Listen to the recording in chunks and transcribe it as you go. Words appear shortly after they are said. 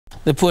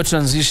The poor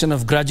transition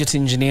of graduate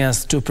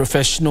engineers to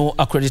professional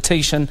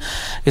accreditation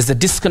is the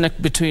disconnect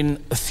between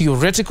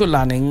theoretical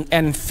learning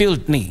and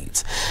field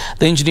needs.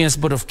 The Engineers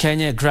Board of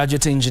Kenya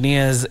Graduate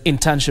Engineers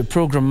Internship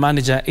Program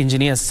Manager,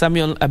 Engineer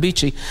Samwel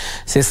Abichi,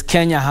 says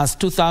Kenya has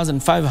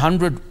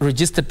 2,500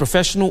 registered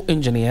professional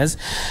engineers,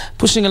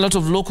 pushing a lot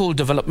of local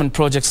development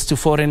projects to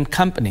foreign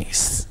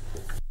companies.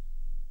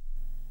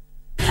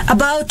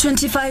 About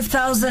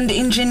 25,000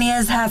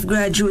 engineers have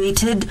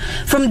graduated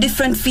from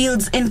different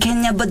fields in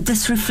Kenya, but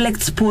this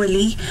reflects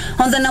poorly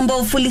on the number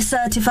of fully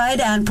certified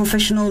and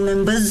professional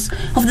members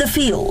of the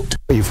field.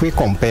 If we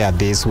compare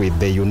this with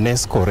the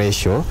UNESCO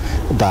ratio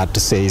that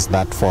says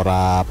that for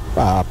a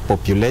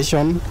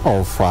population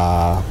of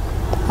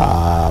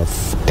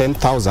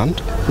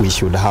 10,000, we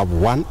should have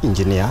one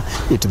engineer,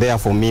 it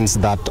therefore means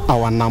that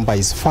our number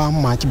is far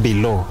much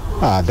below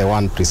the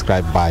one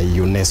prescribed by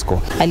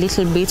UNESCO. A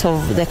little bit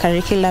of the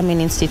curriculum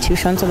in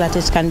institutions so that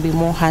it can be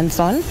more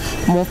hands-on,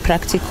 more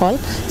practical,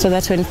 so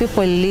that when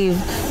people leave,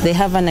 they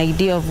have an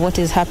idea of what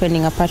is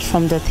happening apart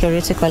from the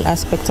theoretical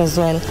aspect as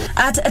well.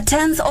 At a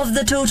tenth of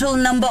the total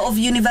number of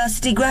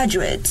university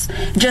graduates,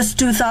 just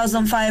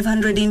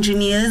 2,500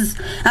 engineers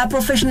are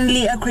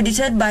professionally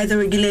accredited by the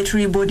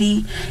regulatory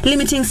body,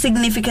 limiting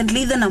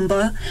significantly the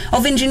number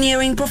of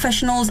engineering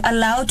professionals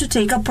allowed to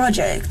take up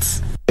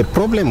projects. The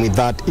problem with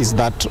that is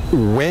that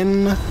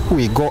when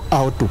we go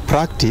out to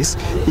practice,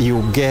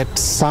 you get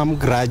some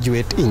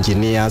graduate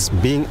engineers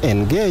being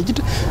engaged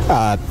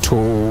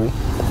to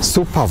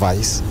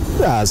supervise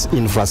as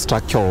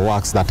infrastructural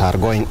works that are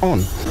going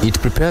on. It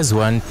prepares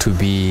one to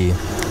be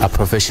a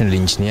professional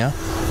engineer.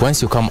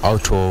 Once you come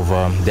out of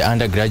the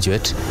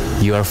undergraduate,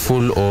 you are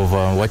full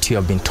of what you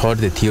have been taught,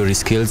 the theory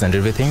skills and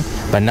everything.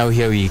 But now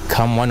here we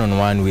come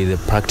one-on-one with the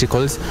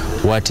practicals,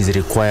 what is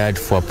required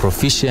for a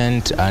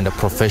proficient and a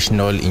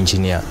professional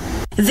engineer.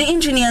 The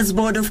Engineers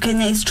Board of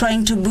Kenya is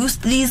trying to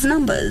boost these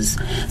numbers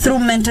through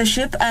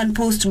mentorship and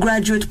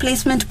postgraduate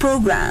placement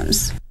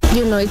programs.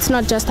 You know, it's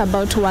not just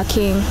about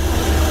working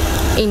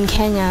in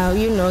Kenya.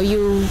 You know,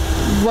 you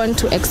want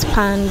to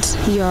expand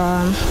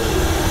your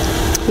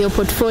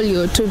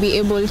portfolio to be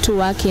able to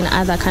work in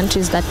other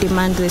countries that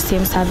demand the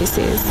same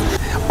services.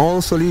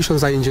 All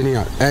solutions are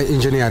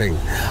engineering.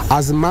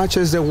 As much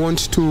as they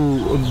want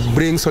to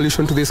bring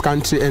solution to this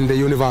country and the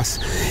universe,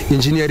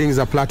 engineering is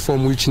a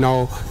platform which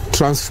now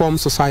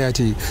transforms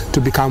society to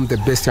become the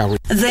best ever.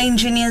 The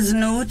engineers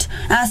note,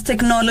 as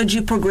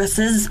technology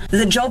progresses,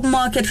 the job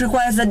market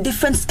requires a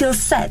different skill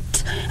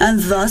set, and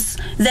thus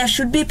there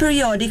should be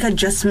periodic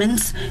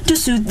adjustments to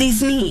suit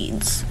these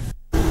needs.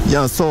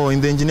 Yeah, so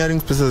in the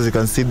engineering spaces, you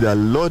can see there are a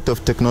lot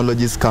of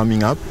technologies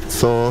coming up,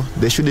 so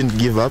they shouldn't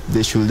give up.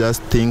 They should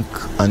just think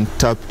and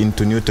tap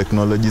into new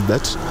technologies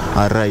that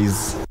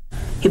arise.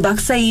 Hibak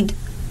Said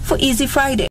for Easy Friday.